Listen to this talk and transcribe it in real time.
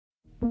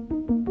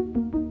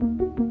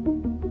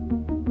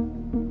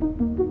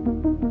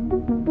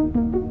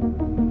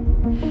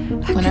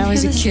When I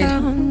was a kid,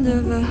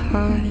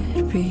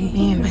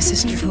 me and my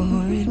sister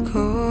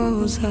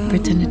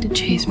pretended to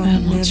chase my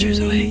own monsters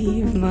away.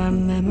 And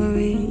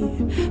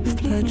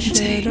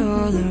say,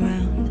 no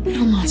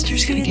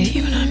monster's gonna get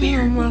you when I'm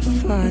here. And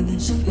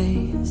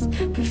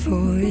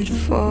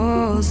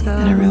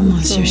a real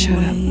monster showed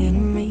up.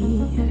 And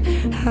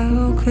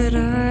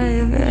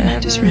I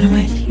just ran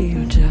away.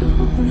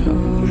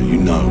 You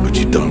know, but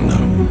you don't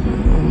know.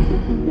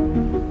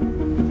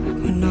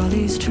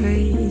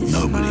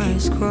 Nobody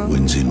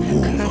wins in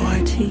war, Vi.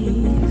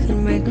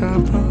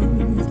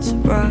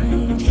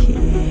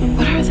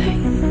 What are they?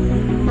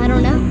 I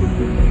don't know.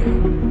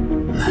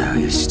 No,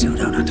 you still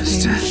don't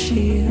understand.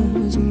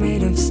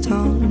 Made of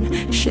stone,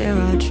 share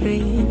our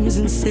dreams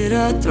and sit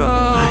our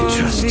thrones. I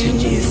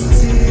trusted you.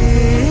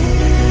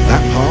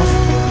 That path,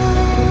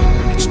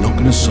 it's not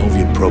going to solve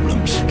your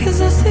problems.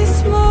 Cause I see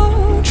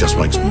smoke, Just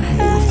makes more of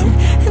them.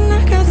 and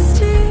I got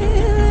steel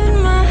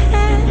in my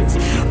hands.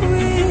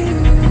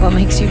 What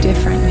makes you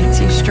different makes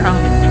you strong.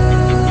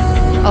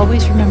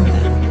 Always remember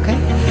that, okay?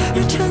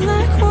 We turn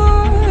like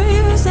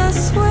warriors, I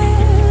swear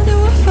that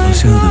we'll fight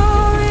show them.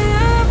 glory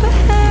up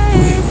ahead.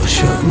 We will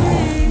show them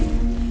all.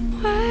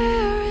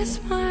 Where is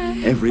my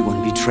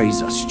Everyone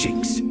betrays us,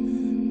 Jinx. I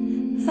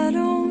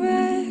don't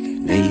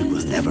recognize They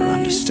will never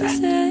faces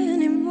understand.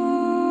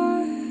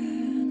 anymore.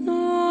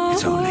 No.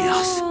 It's only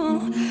us.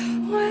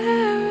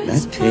 Where That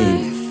is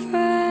pain my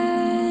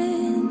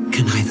friend?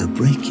 can either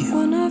break you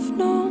One I've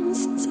known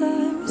since I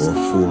was or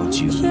forge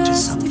you just into a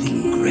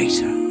something kid.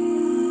 greater.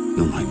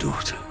 You're my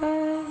daughter.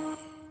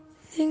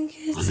 Think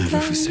it's I'll never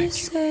time forsake to you.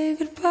 say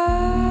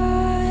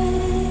goodbye.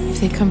 If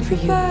they come for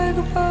you, Goodbye,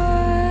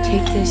 goodbye.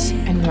 take this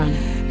and run.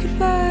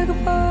 Goodbye,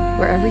 goodbye.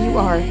 Wherever you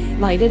are,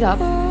 light it up,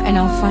 and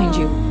I'll find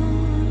you.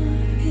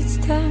 It's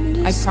time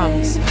to I say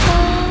promise.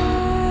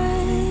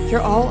 goodbye.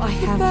 You're all I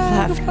have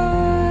left.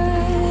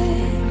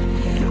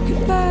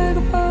 Goodbye,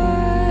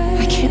 goodbye.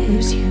 I can't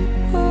lose you.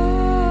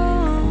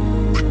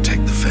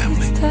 Protect the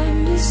family. It's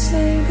time to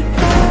say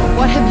goodbye.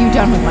 What have you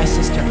done with my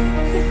sister?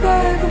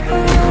 Goodbye,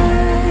 goodbye.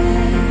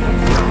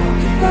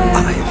 I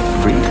have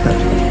freed her.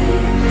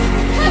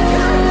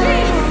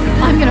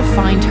 I'm gonna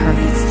find her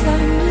It's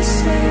time to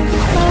say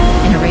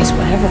goodbye. and erase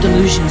whatever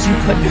delusions you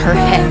put in her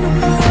head.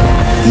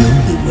 The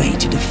only way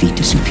to defeat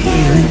a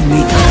superior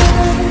enemy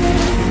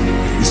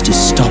is to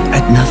stop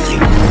at nothing.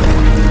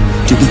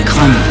 To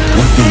become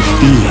what they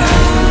fear.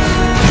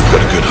 You've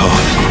got a good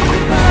heart.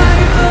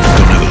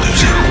 Don't ever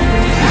lose it.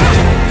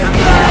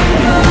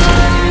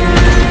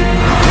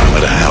 No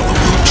matter how the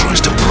world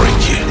tries to break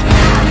you.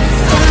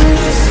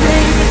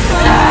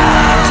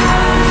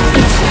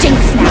 It's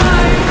Jinx now.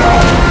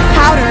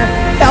 Powder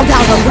fell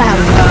down the well.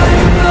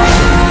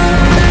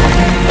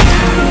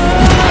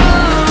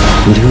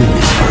 I'm doing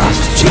this for us,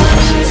 Jinx.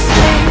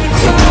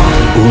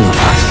 All of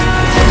us.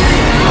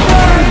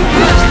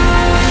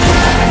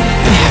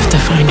 I have to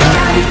find her.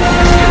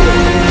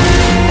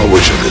 I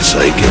wish I could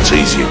say it gets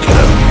easier,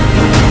 kiddo.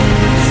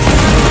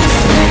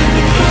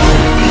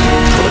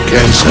 What I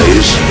can say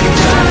is,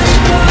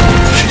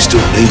 she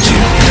still needs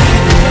you.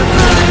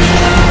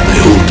 They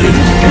all do.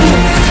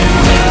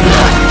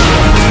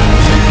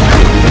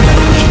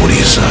 So what do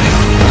you say?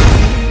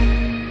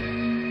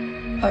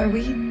 Are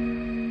we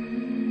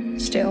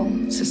still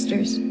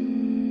sisters?